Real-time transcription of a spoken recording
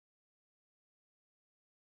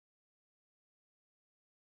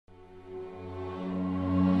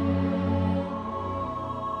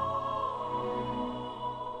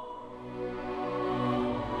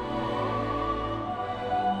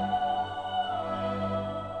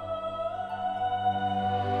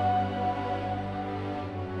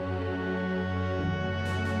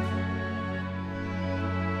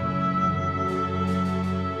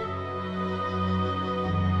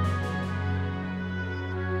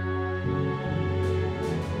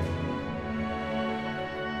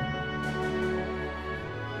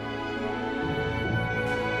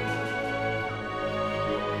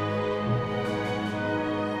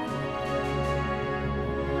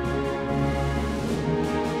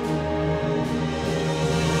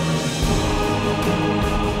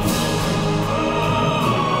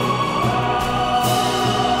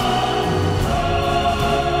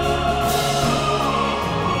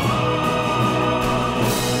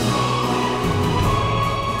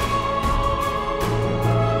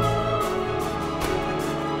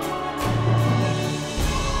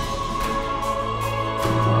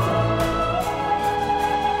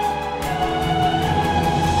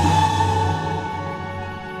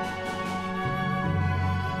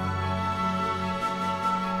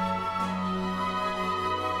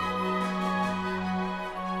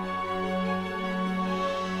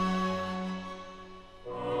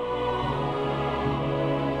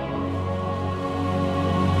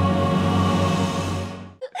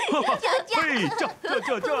哎，这，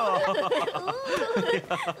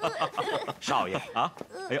少爷啊，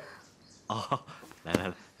哎呀，啊，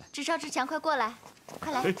来，志超、志强，快过来，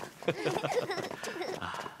快来！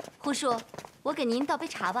胡叔，我给您倒杯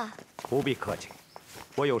茶吧。不必客气，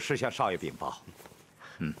我有事向少爷禀报。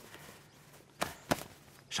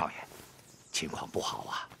少爷，情况不好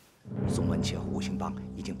啊！宋文且和吴兴邦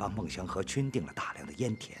已经帮孟祥和圈定了大量的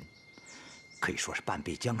烟田，可以说是半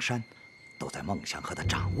壁江山都在孟祥和的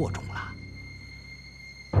掌握中了。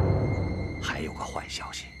还有个坏消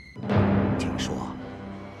息，听说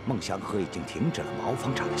孟祥和已经停止了毛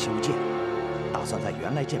纺厂的修建，打算在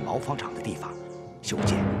原来建毛纺厂的地方修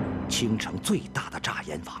建青城最大的榨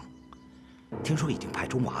盐坊。听说已经派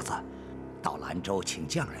钟娃子到兰州请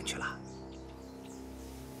匠人去了。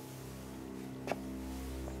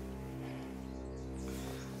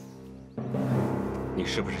你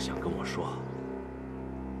是不是想跟我说，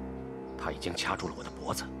他已经掐住了我的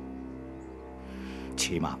脖子？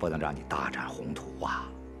起码不能让你大展宏图啊！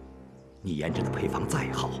你研制的配方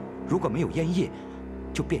再好，如果没有烟叶，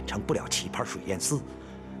就变成不了旗牌水烟丝，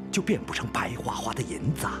就变不成白花花的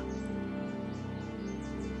银子。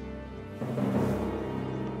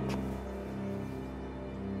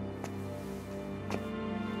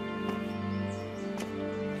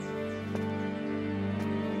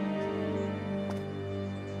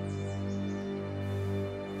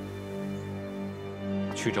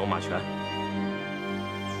去找马全，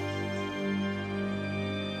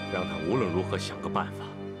让他无论如何想个办法，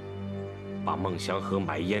把孟祥和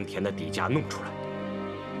买烟田的底价弄出来。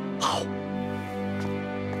好。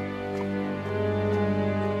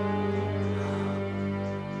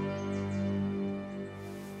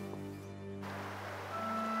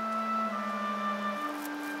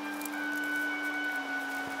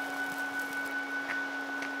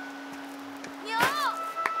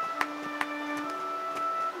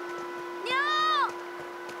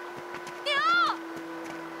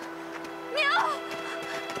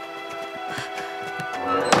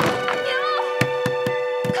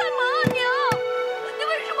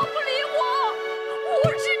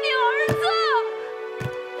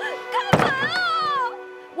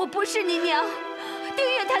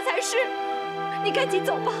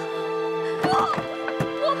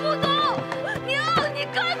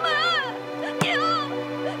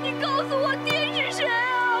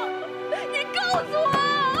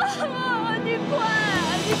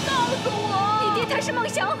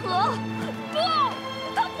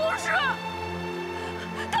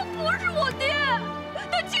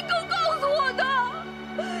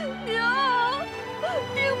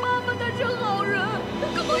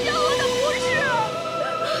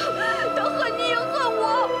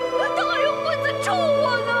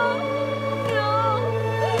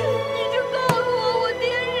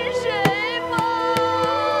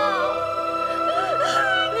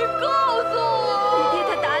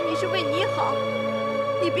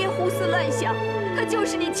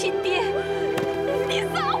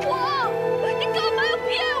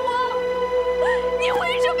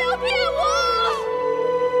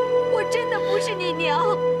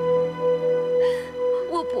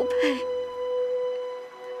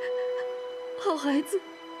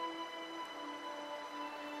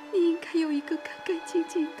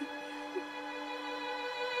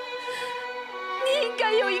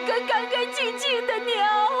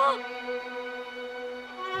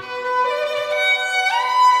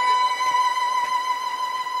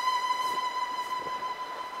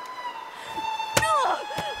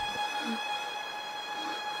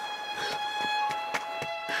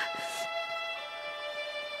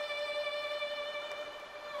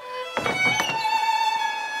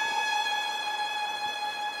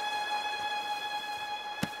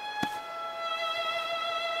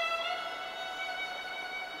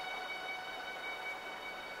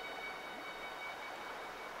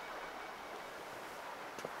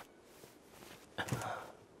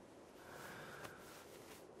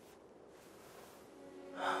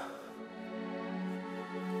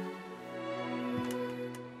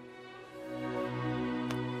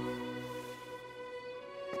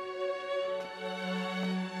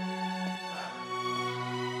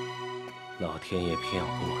老天爷偏要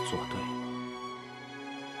跟我作对吗？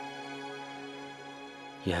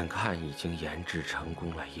眼看已经研制成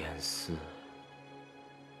功了烟丝，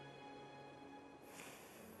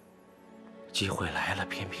机会来了，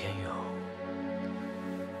偏偏又……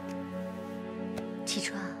启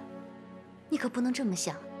川，你可不能这么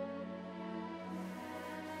想。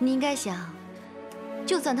你应该想，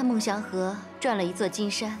就算他孟祥和赚了一座金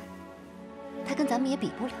山，他跟咱们也比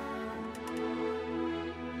不了。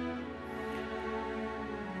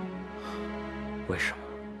 为什么？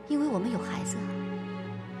因为我们有孩子啊。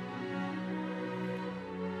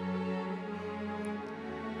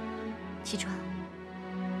启川，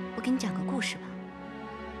我给你讲个故事吧。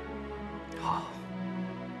好。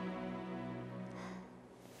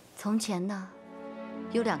从前呢，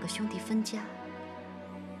有2个兄弟分家，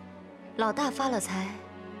老大发了财，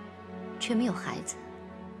却没有孩子。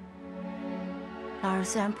老二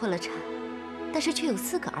虽然破了产，但是却有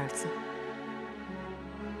4个儿子。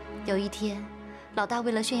有一天，老大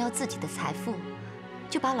为了炫耀自己的财富，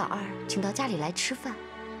就把老二请到家里来吃饭，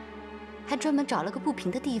还专门找了个不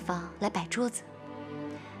平的地方来摆桌子。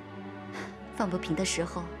放不平的时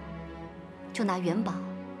候，就拿元宝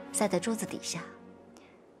塞在桌子底下，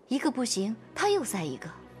一个不行，他又塞一个。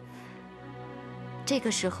这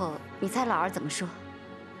个时候，你猜老二怎么说？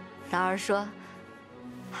老二说：“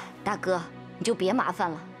大哥，你就别麻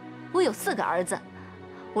烦了，我有4个儿子，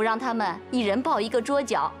我让他们一人抱一个桌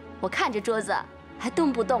角，我看着桌子还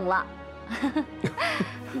动不动了。”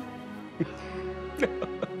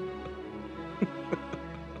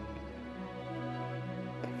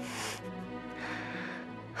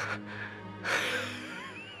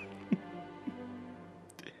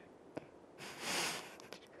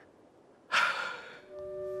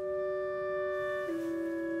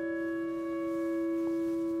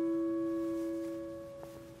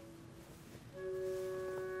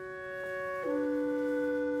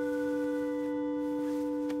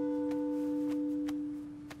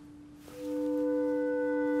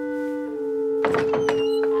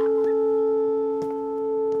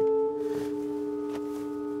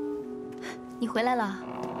你回来了？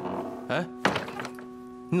哎，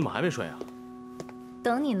你怎么还没睡啊？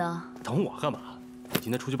等你呢。等我干嘛？我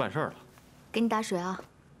今天出去办事儿了。给你打水啊。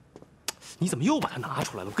你怎么又把它拿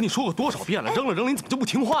出来了？我跟你说过多少遍了，扔了扔了，你怎么就不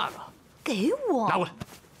听话呢？给我。拿过来。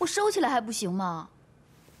我收起来还不行吗？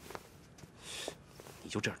你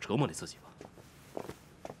就这样折磨你自己吧。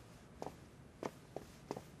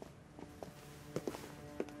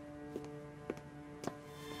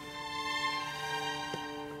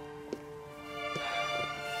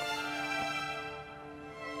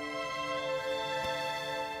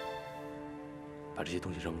把这些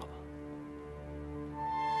东西扔了吧，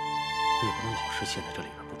你也不能老是陷在这里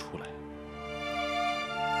边不出来。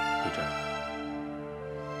一阵儿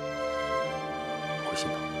会心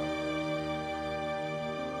疼的。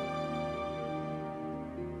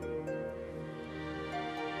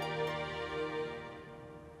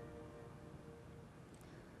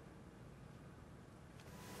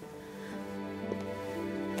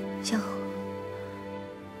香河，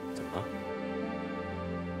怎么了？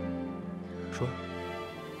说。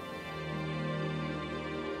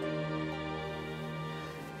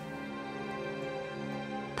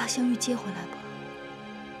把香玉接回来吧，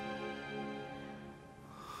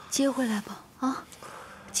接回来吧，啊，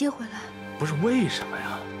接回来。不是为什么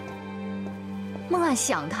呀？孟岸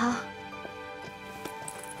想他，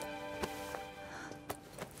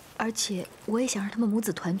而且我也想让他们母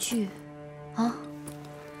子团聚，啊。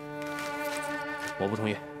我不同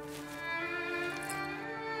意。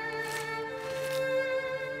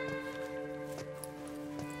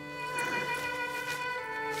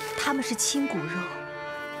他们是亲骨肉。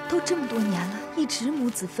都这么多年了，一直母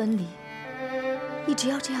子分离，你只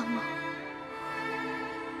要这样吗？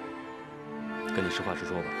跟你实话实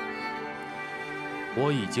说吧，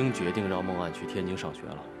我已经决定让孟岸去天津上学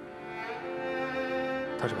了。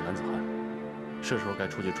他是个男子汉，是时候该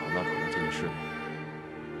出去闯荡闯荡，见见世面。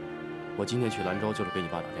我今天去兰州就是给你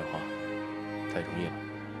爸打电话，他也同意了，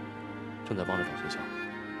正在帮着找学校。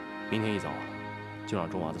明天一早就让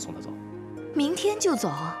钟娃子送他走。明天就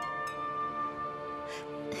走？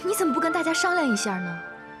你怎么不跟大家商量一下呢？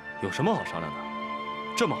有什么好商量的？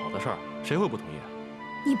这么好的事儿，谁会不同意啊？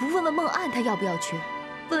你不问问孟岸他要不要去，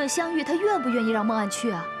问问香玉他愿不愿意让孟岸去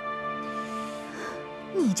啊？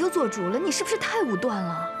你就做主了，你是不是太武断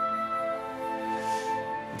了？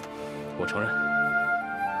我承认，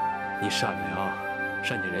你善良、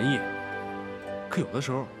善解人意，可有的时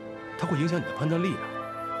候，它会影响你的判断力的。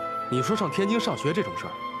你说上天津上学这种事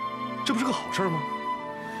儿，这不是个好事吗？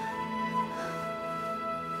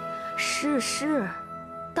是，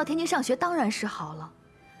到天津上学当然是好了。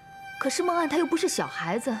可是孟岸他又不是小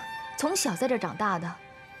孩子，从小在这长大的，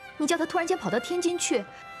你叫他突然间跑到天津去，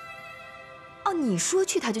哦，你说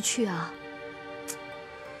去他就去啊？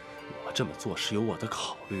我这么做是有我的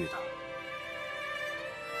考虑的。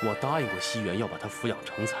我答应过西园要把他抚养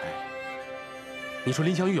成才。你说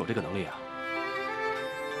林香玉有这个能力啊？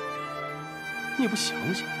你也不想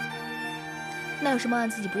想。那有什么孟岸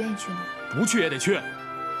自己不愿意去呢？不去也得去。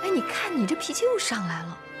哎，你看你这脾气又上来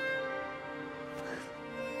了。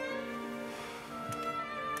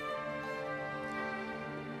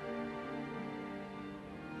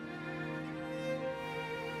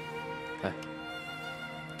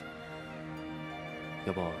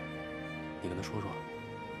要不你跟他说说，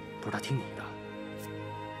不是他听你的。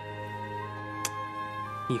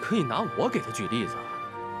你可以拿我给他举例子啊。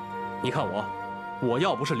你看我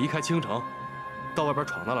要不是离开京城，到外边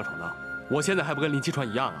闯荡了闯荡，我现在还不跟林七川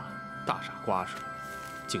一样啊？大傻瓜似的，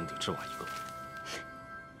井底之蛙一个。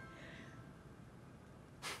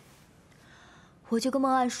我就跟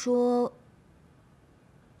孟安说，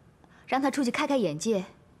让他出去开开眼界，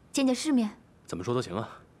见见世面。怎么说都行啊，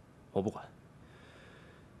我不管。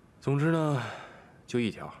总之呢，就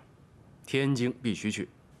一条，天津必须去。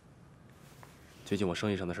最近我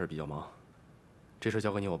生意上的事比较忙，这事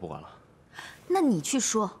交给你我不管了。那你去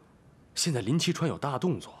说。现在林七川有大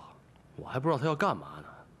动作，我还不知道他要干嘛呢。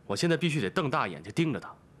我现在必须得瞪大眼睛盯着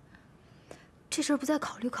他。这事儿不再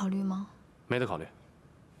考虑考虑吗？没得考虑。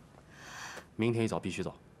明天一早必须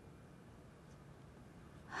走。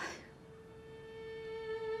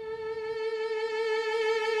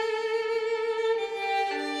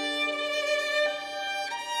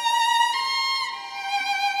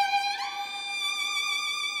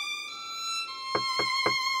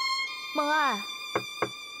孟安，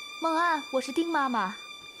孟安，我是丁妈妈，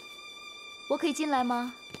我可以进来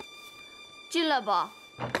吗？进来吧。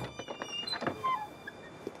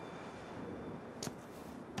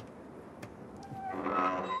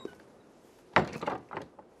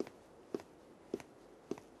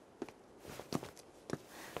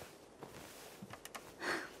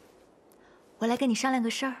我来跟你商量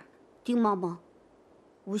个事儿。丁妈妈，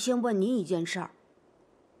我先问您一件事儿。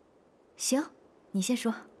行，你先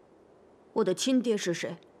说。我的亲爹是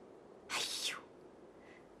谁？哎呦，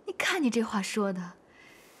你看你这话说的，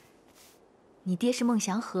你爹是孟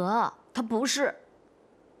祥和。他不是。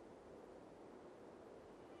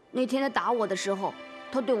那天他打我的时候，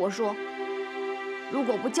他对我说：“如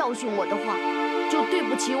果不教训我的话，就对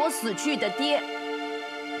不起我死去的爹。”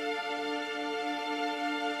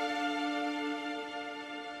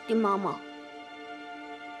丁妈妈，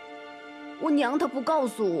我娘她不告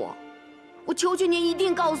诉我，我求求您一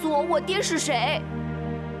定告诉我，我爹是谁？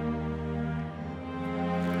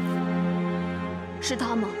是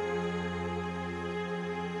他吗？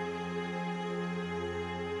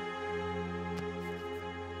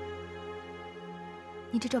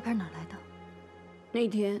你这照片哪来的？那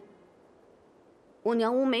天，我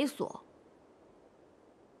娘屋没锁，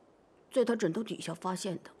在她枕头底下发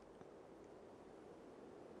现的。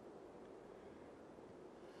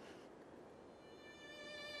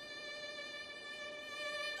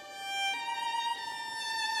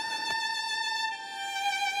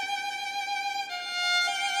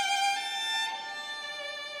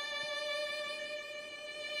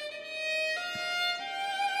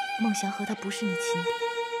孟祥和他不是你亲爹，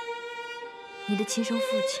你的亲生父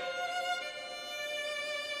亲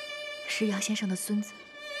是杨先生的孙子，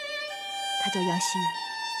他叫杨希远。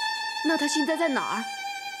那他现在在哪儿？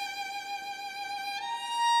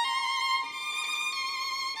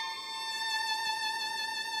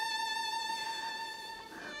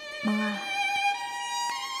孟安，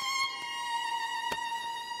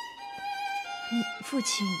你父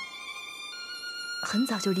亲很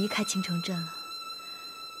早就离开青城镇了。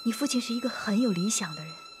你父亲是一个很有理想的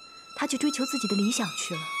人，他去追求自己的理想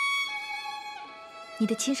去了。你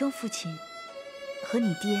的亲生父亲和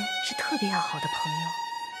你爹是特别要好的朋友，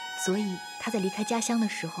所以他在离开家乡的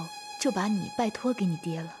时候就把你拜托给你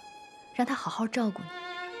爹了，让他好好照顾你。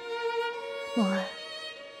孟安，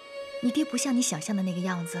你爹不像你想象的那个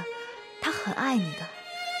样子，他很爱你的，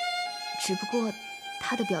只不过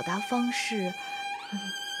他的表达方式，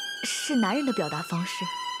是男人的表达方式。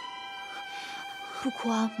不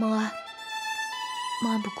哭啊，孟安，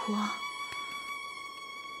孟安不哭啊。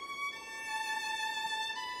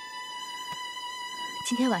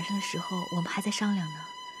今天晚上的时候，我们还在商量呢。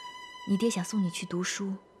你爹想送你去读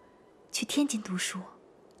书，去天津读书。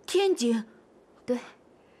天津？对。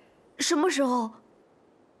什么时候？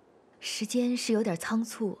时间是有点仓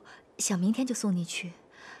促，想明天就送你去。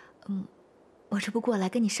我这不过来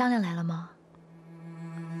跟你商量来了吗？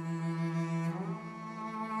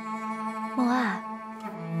孟安，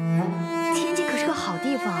天津可是个好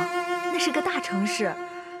地方，那是个大城市，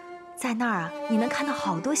在那儿啊，你能看到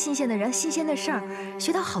好多新鲜的人、新鲜的事儿，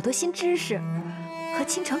学到好多新知识，和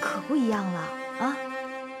青城可不一样了啊！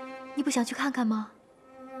你不想去看看吗？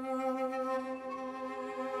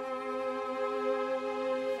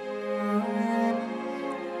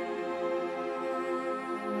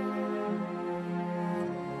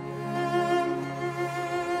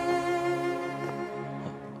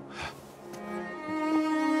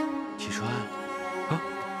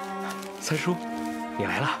三叔，你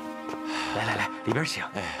来了，来，里边请。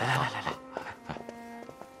来，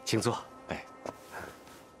请坐。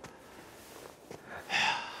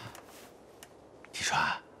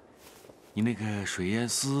你那个水烟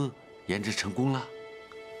丝研制成功了？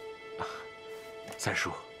三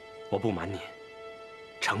叔，我不瞒您，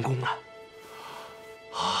成功了。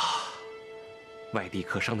啊，外地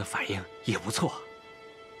客商的反应也不错。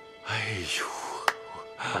哎呦，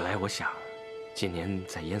本来我想今年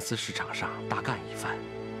在烟丝市场上大干一番，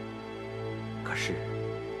可是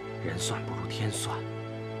人算不如天算。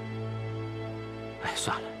哎，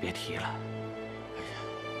算了，别提了。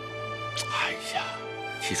哎呀，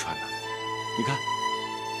齐川呐，你看，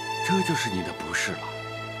这就是你的不是了。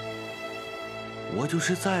我就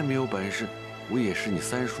是再没有本事，我也是你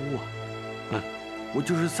三叔啊。我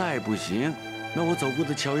就是再不行，那我走过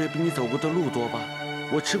的桥也比你走过的路多吧？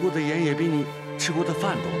我吃过的盐也比你吃过的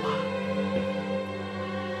饭多吧？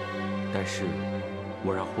但是，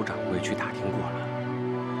我让胡掌柜去打听过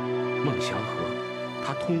了，孟祥和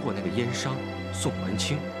他通过那个烟商宋文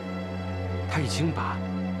清，他已经把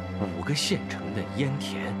5个县城的烟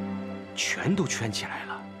田全都圈起来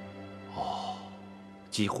了。哦，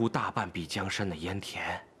几乎大半壁江山的烟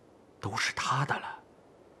田都是他的了。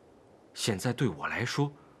现在对我来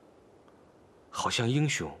说，好像英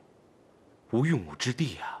雄无用武之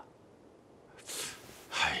地啊。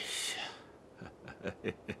哎呀，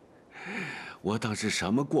我当是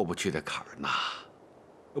什么过不去的坎儿呢？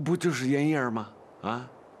不就是烟叶吗？啊，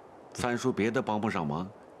三叔别的帮不上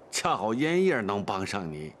忙，恰好烟叶能帮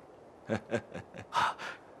上你。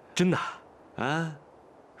真的啊？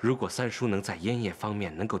如果三叔能在烟叶方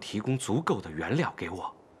面能够提供足够的原料给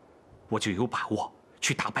我，我就有把握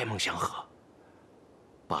去打败孟祥和。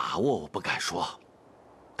把握我不敢说，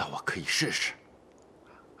但我可以试试。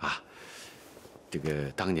啊，这个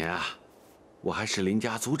当年啊，我还是林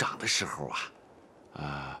家族长的时候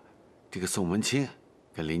啊，这个宋文清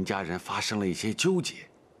跟林家人发生了一些纠结，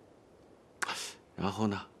然后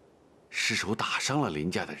呢，失手打伤了林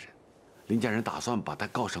家的人，林家人打算把他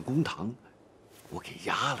告上公堂，我给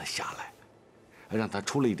压了下来，让他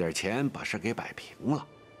出了一点钱把事给摆平了，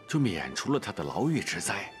就免除了他的牢狱之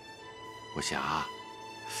灾。我想啊，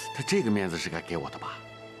他这个面子是该给我的吧？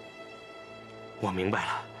我明白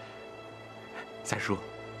了，三叔，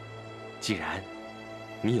既然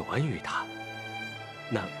你有恩于他，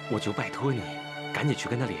那我就拜托你赶紧去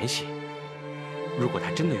跟他联系。如果他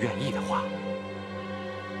真的愿意的话，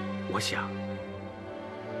我想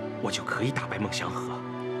我就可以打败孟祥和。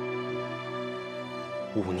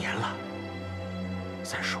5年了，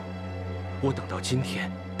三叔，我等到今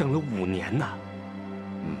天等了5年呢。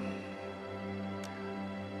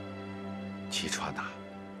齐川呐，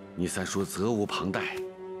你三叔责无旁贷，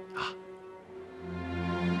啊！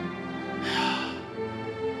哎呀，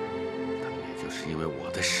当年就是因为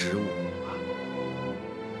我的失误啊，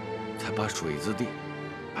才把水子地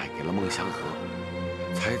卖给了孟祥和，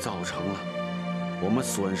才造成了我们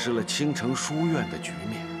损失了青城书院的局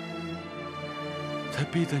面，才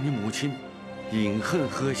逼得你母亲饮恨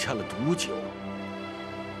喝下了毒酒。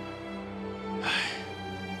哎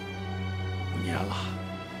，5年了。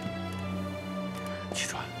齐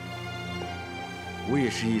川，我也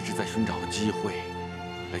是一直在寻找机会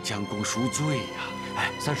来将功赎罪呀。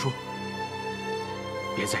哎，三叔，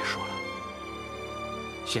别再说了。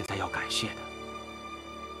现在要感谢的，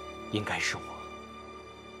应该是我。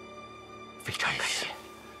非常感谢。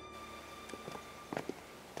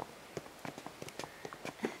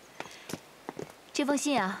这封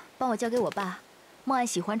信啊，帮我交给我爸。孟安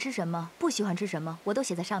喜欢吃什么，不喜欢吃什么，我都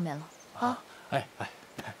写在上面了。啊！哎，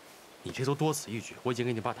你这都多此一举，我已经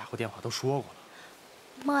给你爸打过电话，都说过了。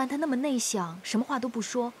孟安他那么内向，什么话都不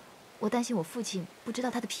说，我担心我父亲不知道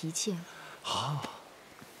他的脾气。好，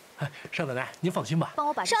哎，少奶奶，您放心吧。帮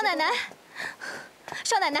我把少奶奶，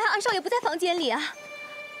少奶奶，二少爷不在房间里啊。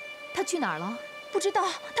他去哪儿了？不知道，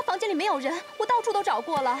他房间里没有人，我到处都找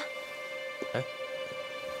过了。哎，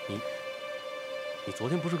你昨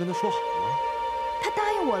天不是跟他说好了吗？他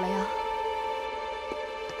答应我了呀。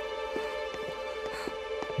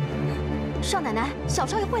少奶奶，小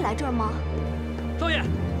少爷会来这儿吗？少爷，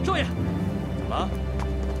少爷，怎么了？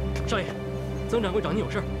少爷，曾掌柜找您有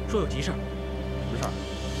事，说有急事。什么事儿？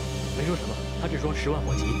没说什么，他只说10万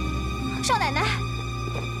火急。少奶奶，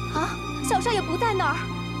啊，小少爷不在那儿。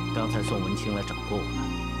刚才宋文清来找过我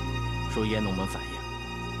们，说烟农们反映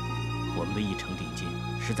我们的1成定金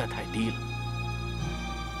实在太低了。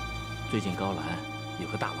最近高兰有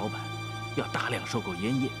个大老板要大量收购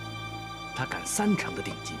烟叶，他敢3成的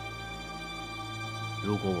定金。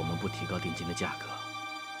如果我们不提高定金的价格，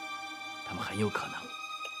他们很有可能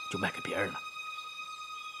就卖给别人了。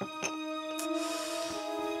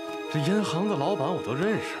这烟行的老板我都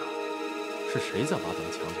认识啊，是谁在挖咱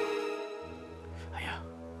们墙角？哎呀，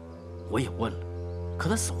我也问了，可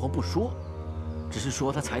他死活不说。只是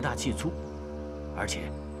说他财大气粗，而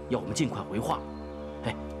且要我们尽快回话。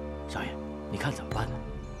哎，少爷，你看怎么办呢？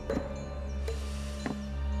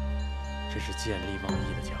这是见利忘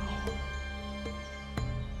义的家伙。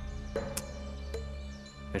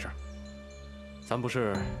没事，咱不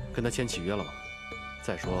是跟他签契约了吗？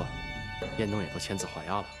再说，燕农也都签字画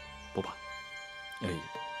押了，不怕。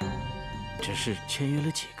只是签约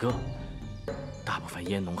了几个，大部分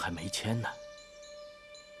燕农还没签呢。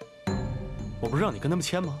我不是让你跟他们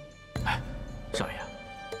签吗？哎，少爷，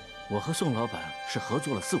我和宋老板是合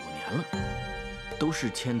作了4、5年了，都是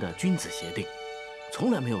签的君子协定，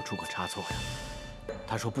从来没有出过差错呀。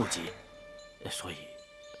他说不急，所以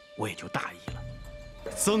我也就大意了。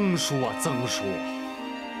曾叔啊，曾叔，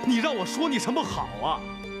你让我说你什么好啊？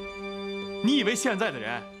你以为现在的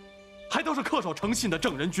人还都是恪守诚信的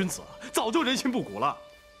正人君子，早就人心不古了？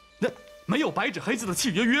那没有白纸黑字的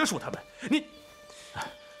契约约束他们，你……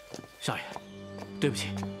少爷，对不起，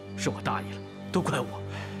是我大意了，都怪我。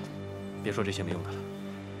别说这些没用的了，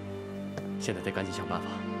现在得赶紧想办法。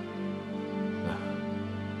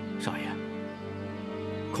少爷，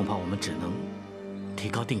恐怕我们只能提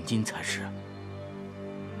高定金才是。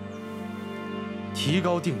提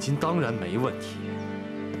高定金当然没问题，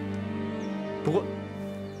不过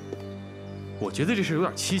我觉得这事有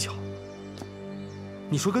点蹊跷。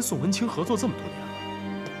你说跟宋文清合作这么多年了，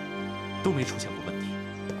都没出现过问题，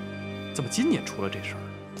怎么今年出了这事儿？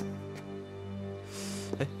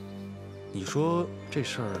哎，你说这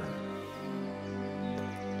事儿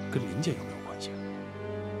跟林家有没有关系啊？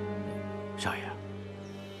少爷，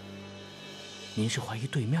您是怀疑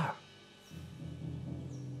对面？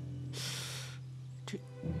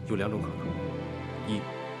有2种可能：一，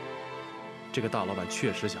这个大老板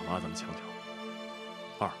确实想挖咱们墙角；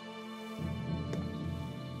二，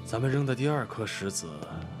咱们扔的第2颗石子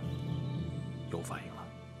有反应了。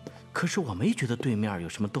可是我没觉得对面有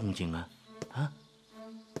什么动静啊！啊，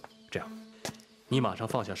这样，你马上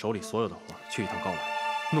放下手里所有的活，去一趟高兰，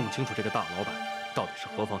弄清楚这个大老板到底是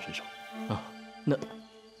何方神圣。啊，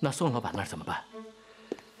那宋老板那儿怎么办？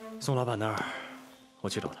宋老板那儿，我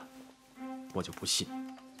去找他，我就不信。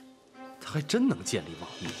他还真能见利忘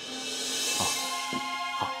义。哦，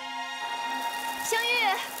好。香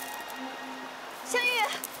玉，香玉，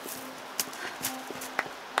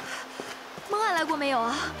孟岸来过没有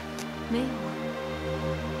啊？没有啊。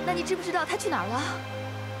那你知不知道他去哪儿了？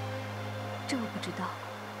这我不知道。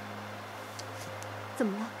怎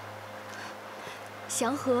么了？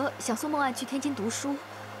祥和想送孟岸去天津读书，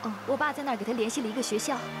我爸在那儿给他联系了一个学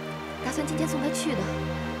校，打算今天送他去的。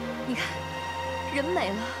你看，人没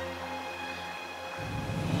了。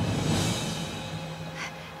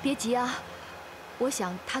别急啊，我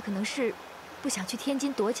想他可能是不想去天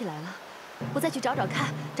津躲起来了。我再去找找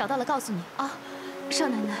看，找到了告诉你啊。少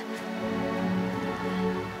奶奶，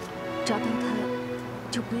找到他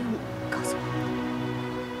就不用告诉我。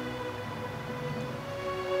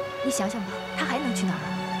你想想吧，他还能去哪儿啊？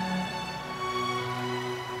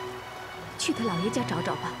去他姥爷家找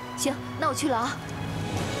找吧。行，那我去了啊。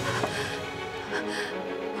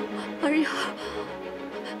儿呀，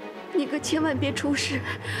你可千万别出事，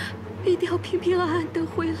一定要平平安安的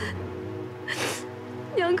回来。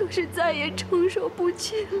娘可是再也承受不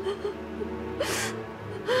起了。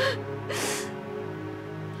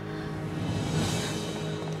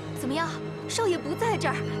怎么样？少爷不在这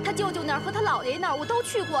儿，他舅舅那儿和他姥爷那儿我都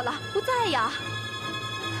去过了，不在呀。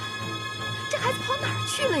这孩子跑哪儿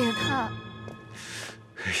去了呀？他。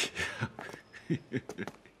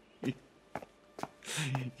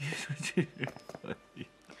你说这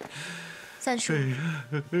三叔，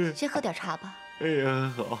先喝点茶吧。哎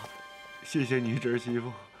呀，好，谢谢你侄媳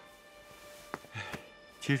妇。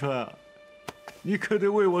齐川啊，你可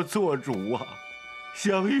得为我做主啊！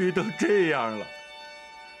湘玉都这样了，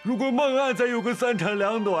如果孟岸再有个3长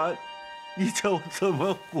2短，你叫我怎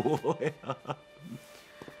么活呀？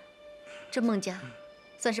这孟家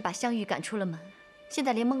算是把湘玉赶出了门，现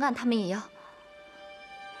在连孟岸他们也要，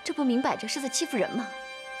这不明摆着是在欺负人吗？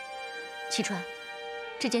齐川，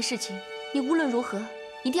这件事情你无论如何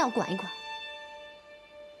一定要管一管。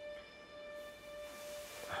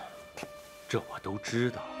这我都知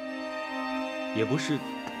道，也不是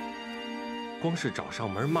光是找上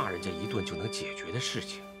门骂人家一顿就能解决的事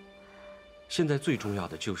情。现在最重要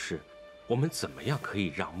的就是我们怎么样可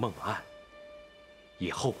以让孟岸以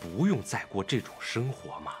后不用再过这种生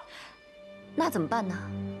活嘛？那怎么办呢？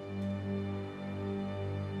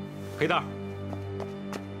黑蛋儿，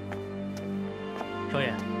少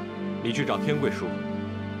爷，你去找天贵叔，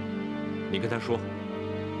你跟他说，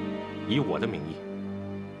以我的名义，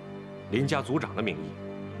林家族长的名义，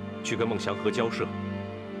去跟孟祥和交涉，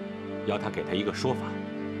要他给他一个说法。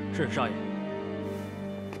是少爷。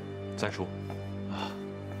三叔，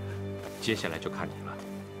接下来就看你了。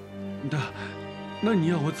那你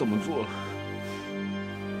要我怎么做？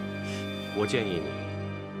我建议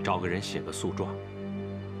你找个人写个诉状，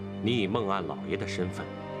你以孟岸老爷的身份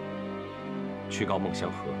去告孟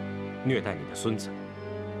祥和虐待你的孙子，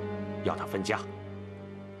要他分家。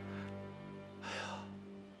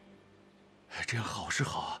这样好是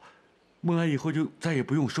好啊，孟安以后就再也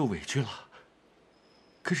不用受委屈了。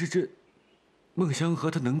可是这孟祥和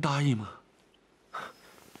他能答应吗？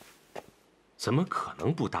怎么可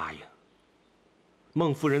能不答应？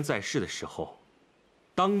孟夫人在世的时候，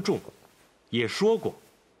当众也说过，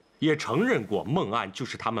也承认过孟岸就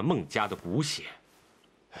是他们孟家的骨血。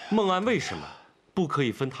孟岸为什么不可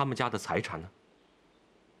以分他们家的财产呢？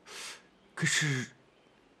可是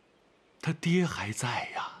他爹还在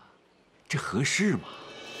呀，这合适吗？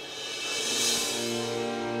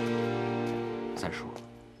三叔，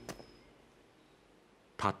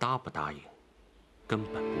他答不答应根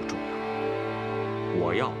本不重要，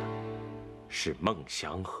我要的是孟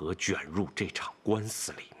祥和卷入这场官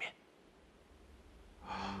司里面。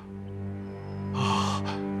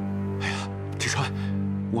哎呀，季川，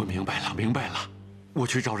我明白了，我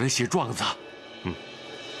去找人写状子。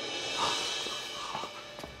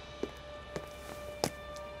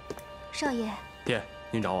少爷，爹，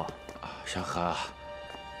您找我？祥和，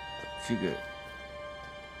这个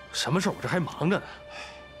什么事？我这还忙着呢。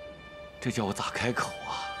这叫我咋开口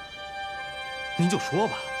啊？您就说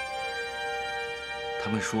吧。他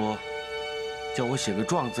们说叫我写个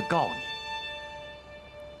状子告你，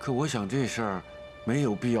可我想这事儿没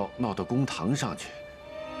有必要闹到公堂上去，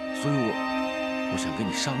所以我想跟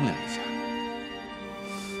你商量一下。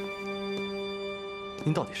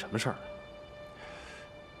您到底什么事儿啊？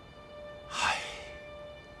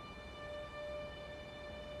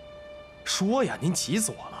说呀，您急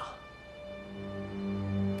死我了。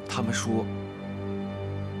他们说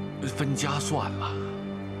分家算了。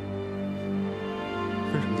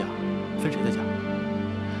分什么家？分谁的家？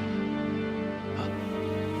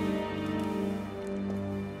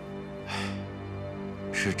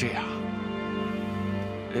是这样。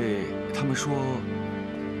他们说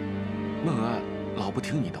孟岸老不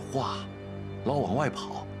听你的话，老往外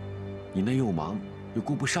跑，你那又忙又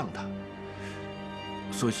顾不上他，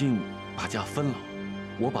索性把家分了，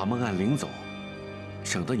我把孟岸领走，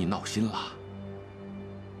省得你闹心了。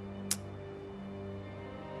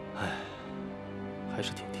哎，还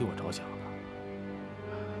是挺替我着想的。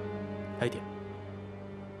哎，爹，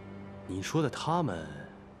你说的他们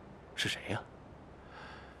是谁呀？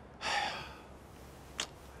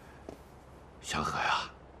祥和呀，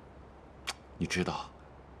你知道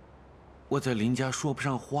我在林家说不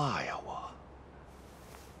上话呀，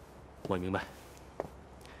我明白。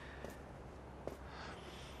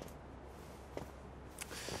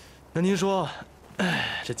那您说，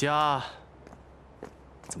这家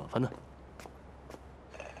怎么分呢？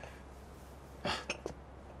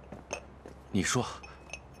你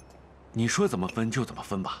说怎么分就怎么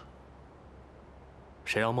分吧。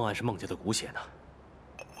谁让孟岸是孟家的骨血呢？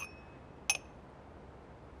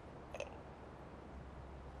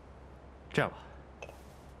这样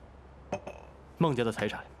吧，孟家的财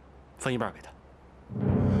产分一半给他。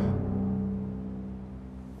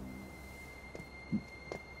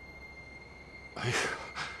哎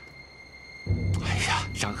呀，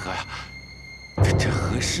祥和呀，这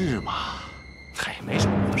合适吗？嗨，没什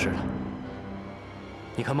么不合适的。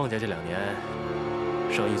你看孟家这2年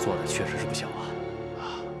生意做的确实是不小啊。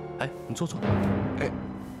哎，你坐。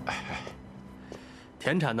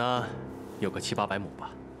田产呢，有个700-800亩吧。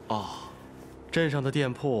哦。镇上的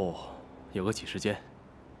店铺有个几10间，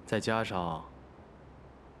再加上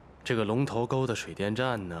这个龙头沟的水电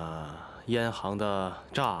站呢，烟行的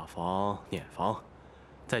榨房、碾房，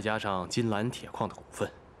再加上金兰铁矿的股份，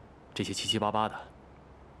这些7七八八的，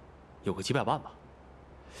有个几百万吧。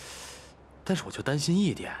但是我就担心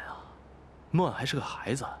一点啊，孟岸还是个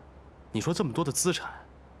孩子，你说这么多的资产，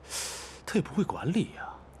他也不会管理呀，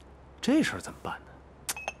这事儿怎么办呢？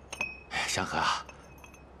祥和啊，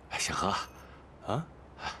祥和。啊，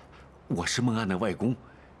我是孟岸的外公，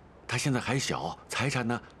他现在还小，财产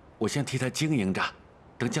呢，我先替他经营着，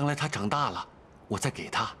等将来他长大了，我再给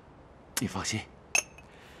他。你放心。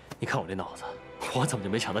你看我这脑子，我怎么就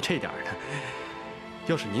没想到这点呢？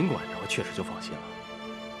要是您管着，我确实就放心了。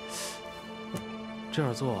这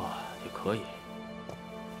样做也可以，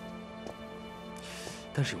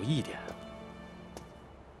但是有一点，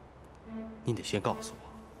您得先告诉我，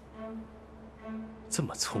这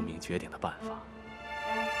么聪明绝顶的办法，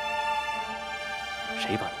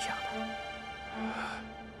谁帮你想的？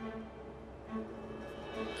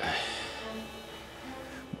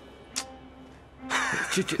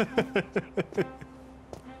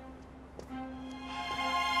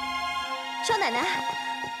少奶奶，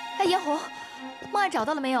哎，嫣红，孟案找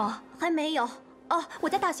到了没有？还没有。哦，我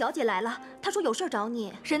家大小姐来了，她说有事找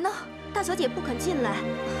你。人呢？大小姐不肯进来，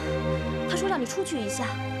她说让你出去一下。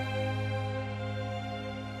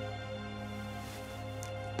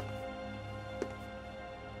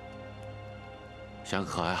祥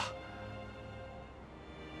和呀，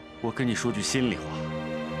我跟你说句心里话，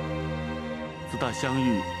自打相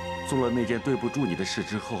遇做了那件对不住你的事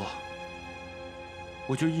之后，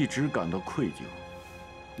我就一直感到愧疚。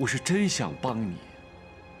我是真想帮你，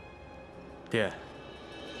爹，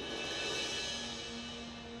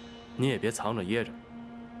你也别藏着掖着。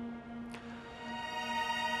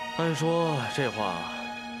按说这话，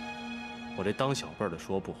我这当小辈的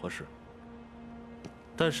说不合适，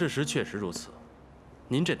但事实确实如此。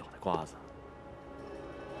您这脑袋瓜子，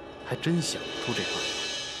还真想不出这办法。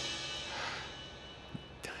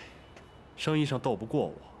对，生意上斗不过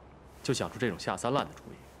我，就想出这种下三滥的主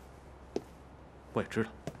意。我也知道，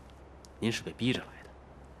您是被逼着来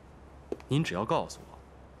的。您只要告诉我，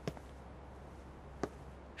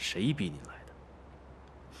谁逼您来的？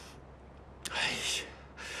哎呀，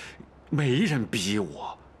没人逼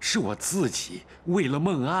我，是我自己为了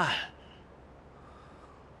孟案。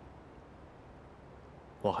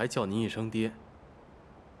我还叫您一声爹，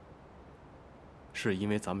是因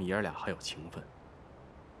为咱们爷儿俩还有情分。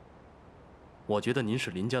我觉得您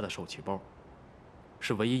是林家的受气包，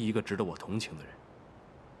是唯一一个值得我同情的人。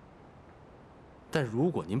但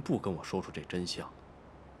如果您不跟我说出这真相，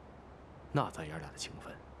那咱爷儿俩的情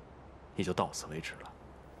分也就到此为止了。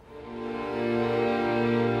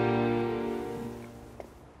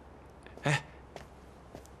哎，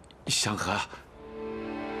祥和，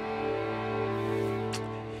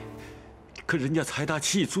可人家财大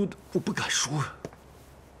气粗的，我不敢说。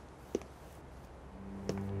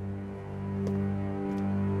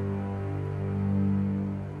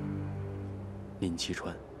林七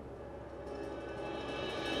川，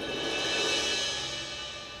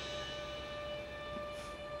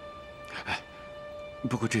哎，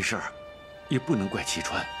不过这事儿也不能怪齐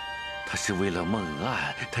川，他是为了孟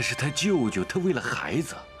案，他是他舅舅，他为了孩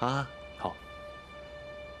子啊。好，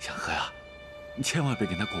祥和呀，你千万别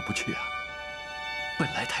跟他过不去啊。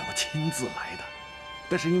本来他要亲自来的，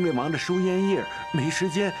但是因为忙着收烟叶，没时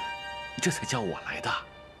间，这才叫我来的。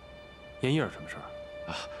烟叶什么事儿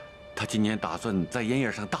啊？他今年打算在烟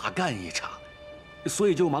叶上大干一场，所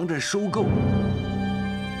以就忙着收购。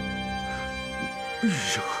哎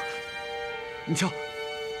呀，你瞧，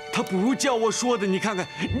他不如叫我说的，你看看，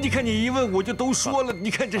你看你一问我就都说了，你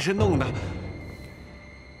看这是弄的。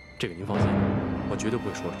这个您放心，我绝对不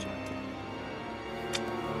会说出去。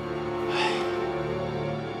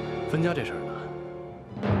分家这事儿呢，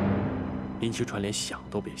林七川连想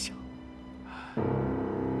都别想，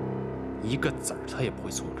一个子儿他也不会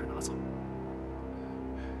从我这儿拿走。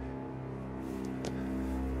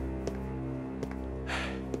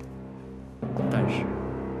但是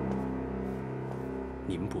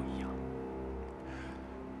您不一样，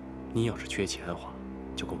您要是缺钱的话，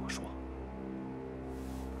就跟我说，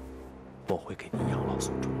我会给您养老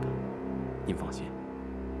送终的，您放心。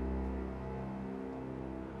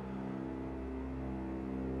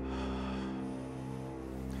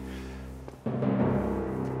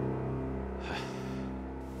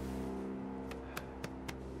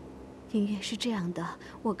音乐是这样的，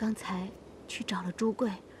我刚才去找了朱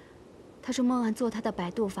贵，他说孟案做他的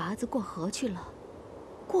摆渡筏子过河去了。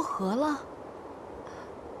过河了？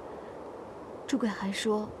朱贵还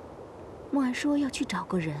说，孟案说要去找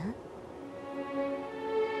个人。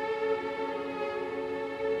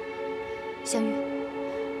香玉，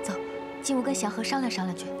走，进屋跟祥和商量商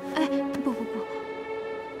量去。哎，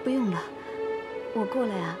不用了，我过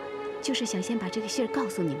来啊，就是想先把这个信儿告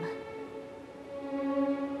诉你们。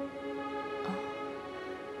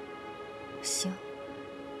行，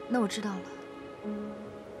那我知道了。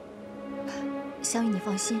香玉，你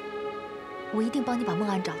放心，我一定帮你把孟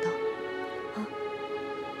案找到。啊，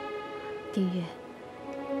丁月，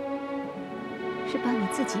是帮你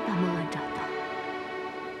自己把孟案找到。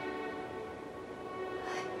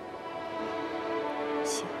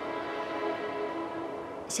行，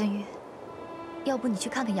香玉，要不你去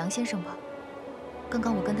看看杨先生吧。刚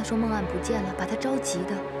刚我跟他说孟案不见了，把他着急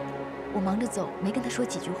的，我忙着走，没跟他说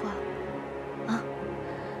几句话。啊，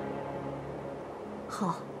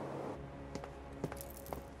好。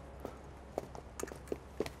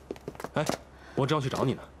哎，我正要去找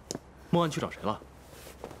你呢，孟案去找谁了？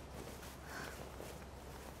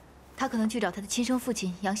他可能去找他的亲生父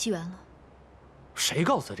亲杨熙元了。谁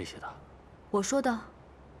告诉他这些的？我说的。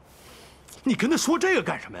你跟他说这个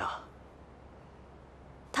干什么呀？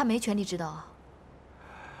他没权利知道啊。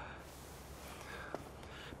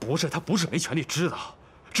不是，他不是没权利知道，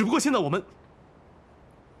只不过现在我们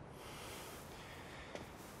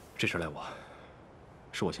这事赖我，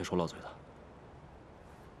是我先说漏嘴的。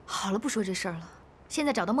好了，不说这事儿了。现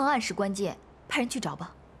在找到孟岸是关键，派人去找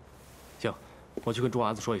吧。行，我去跟钟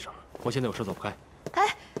娃子说一声，我现在有事走不开。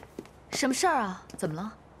哎，什么事儿啊？怎么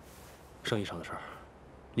了？生意上的事儿。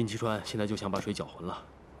林七川现在就想把水搅浑了，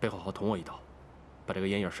背后好捅我一刀，把这个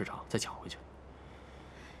烟叶市场再抢回去。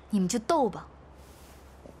你们就斗吧。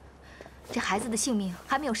这孩子的性命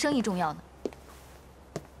还没有生意重要呢。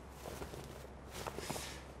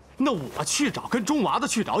那我去找跟钟娃子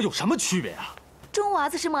去找有什么区别啊？钟娃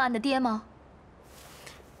子是孟岸的爹吗？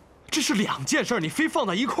这是两件事，你非放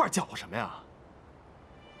在一块儿搅和什么呀？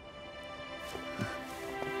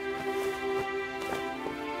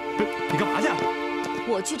你干嘛去？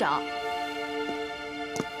我去找。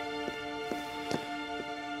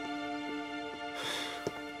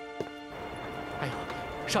哎呦，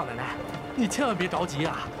少奶奶，你千万别着急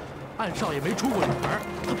啊！岸少爷没出过远门，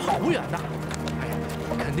他跑不远的。哎，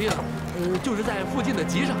肯定，就是在附近的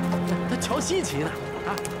集上，他瞧稀奇呢。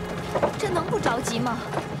啊，这能不着急吗？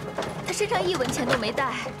他身上1文钱都没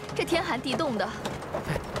带，这天寒地冻的。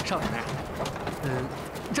哎，少奶奶，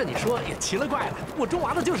这你说也奇了怪了，我钟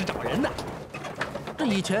娃子就是找人的。这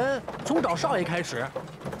以前从找少爷开始，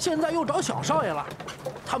现在又找小少爷了。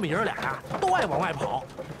他们爷儿俩呀，都爱往外跑。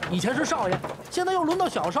以前是少爷，现在又轮到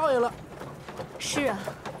小少爷了。是啊。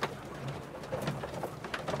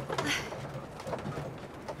哎，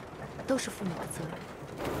都是父母的责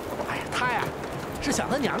任。哎呀，他呀，是想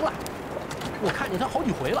他娘了。我看见他好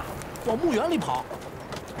几回了，往墓园里跑。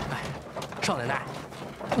哎，少奶奶，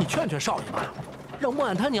你劝劝少爷吧，让孟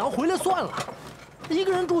岸他娘回来算了。一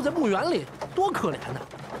个人住在墓园里，多可怜呢！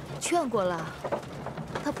劝过了，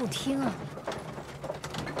他不听啊。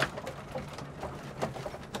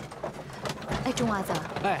哎，钟娃子，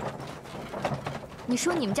哎，你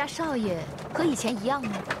说你们家少爷和以前一样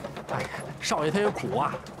吗？哎，少爷他也苦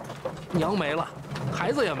啊，娘没了，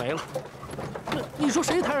孩子也没了，那你说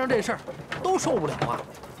谁摊上这事儿，都受不了啊。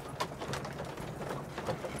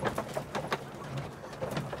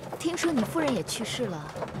听说你夫人也去世了。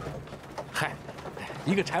嗨，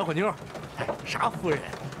一个柴火妞，哎，啥夫人？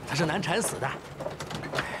她是难产死的，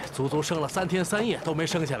哎，足足生了3天3夜都没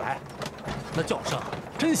生下来，那叫声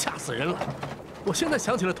真吓死人了。我现在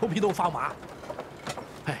想起来头皮都发麻。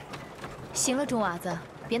哎，行了，钟娃子，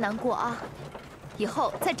别难过啊，以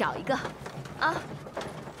后再找一个，啊。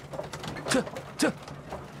这，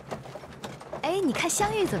哎，你看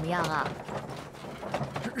香玉怎么样啊？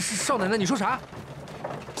少奶奶，你说啥？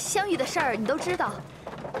香玉的事儿你都知道，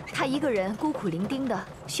她一个人孤苦伶仃的，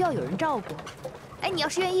需要有人照顾。哎，你要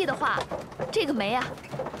是愿意的话，这个媒啊，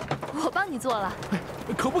我帮你做了。哎，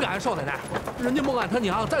可不敢，少奶奶，人家孟岸他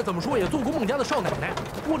娘再怎么说也做过孟家的少奶奶，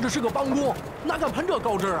我只是个帮工，哪敢攀这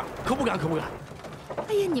高枝啊？可不敢，可不敢。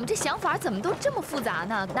哎呀，你们这想法怎么都这么复杂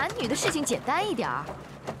呢？男女的事情简单一点儿，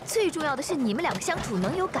最重要的是你们两个相处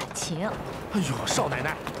能有感情。哎呦，少奶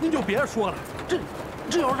奶，您就别说了，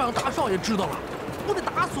这要是让大少爷知道了，不得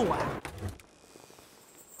打死我呀！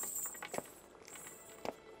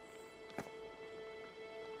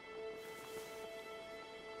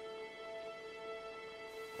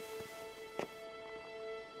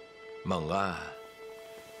孟安，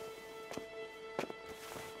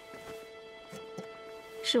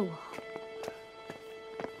是我。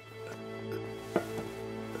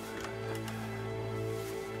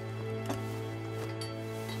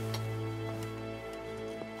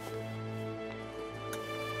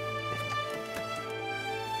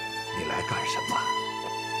你来干什么？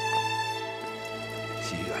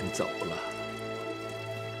既然走了，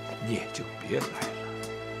你也就别来了。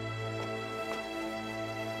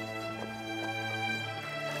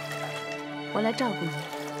我来照顾你，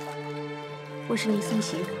我是你孙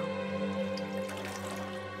媳妇。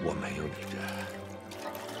我没有你这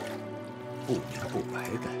不明不白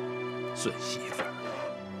的孙媳妇儿。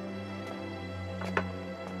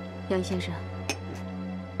杨先生，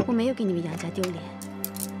我没有给你们杨家丢脸。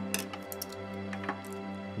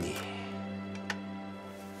你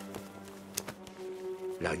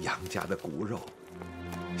让杨家的骨肉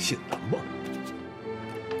姓了孟，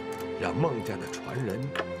让孟家的传人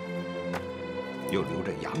又流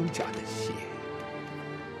着杨家的血，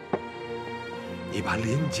你把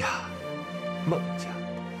林家、孟家、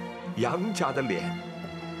杨家的脸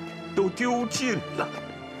都丢尽了。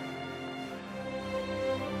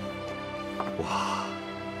我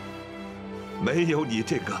没有你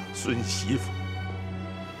这个孙媳妇。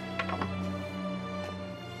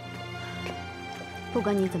不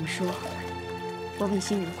管你怎么说，我问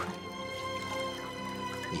心无愧。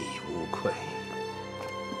你无愧，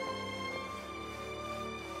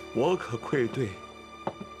我可愧对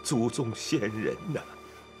祖宗先人呐。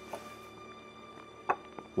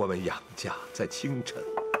我们杨家在京城，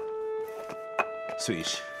虽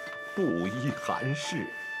是布衣寒士，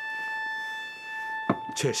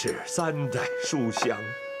却是3代书香，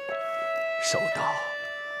受到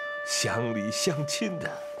乡里乡亲的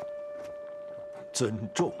尊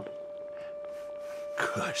重。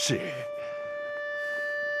可是，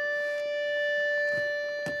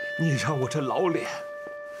你让我这老脸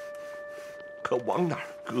可往哪儿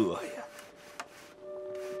搁呀？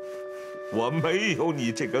我没有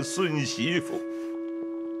你这个孙媳妇。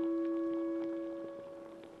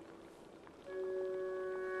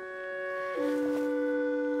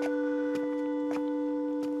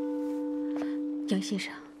杨先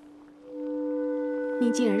生，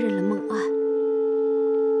您既然认了孟岸，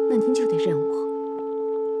那您就得认我。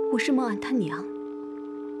我是孟岸他娘。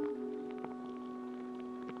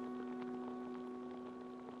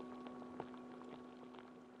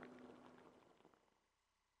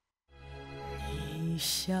你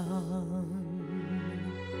像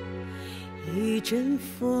一阵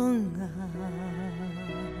风啊，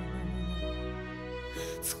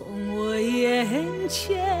从我眼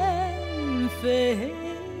前飞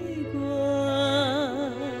过，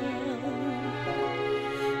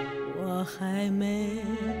我还没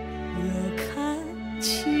有看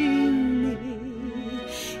清你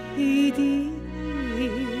一滴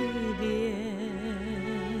脸，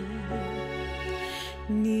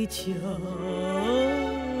你就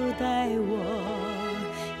带我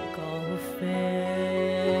高飞。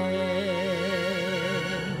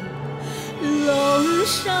楼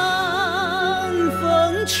上风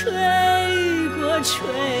吹过，吹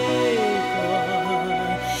过，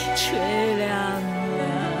吹亮了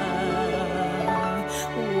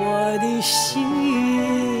我的心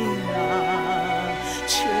啊，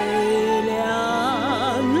吹亮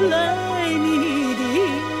了你的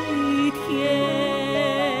天。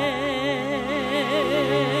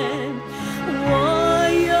我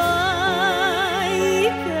愿意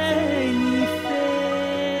跟你飞，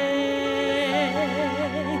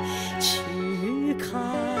去看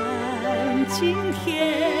今天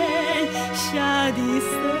下的色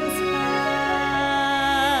彩。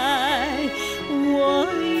我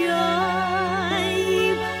愿意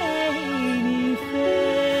陪你飞，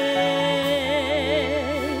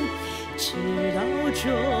直到终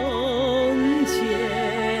结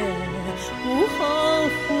不后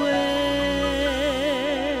悔。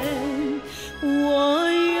我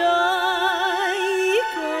愿意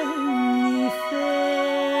跟你飞，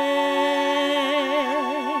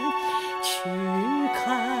去看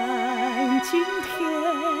今天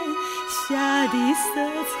下的色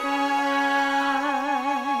彩。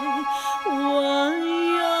我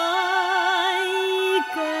愿意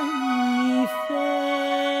跟你飞，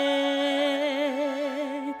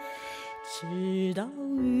直到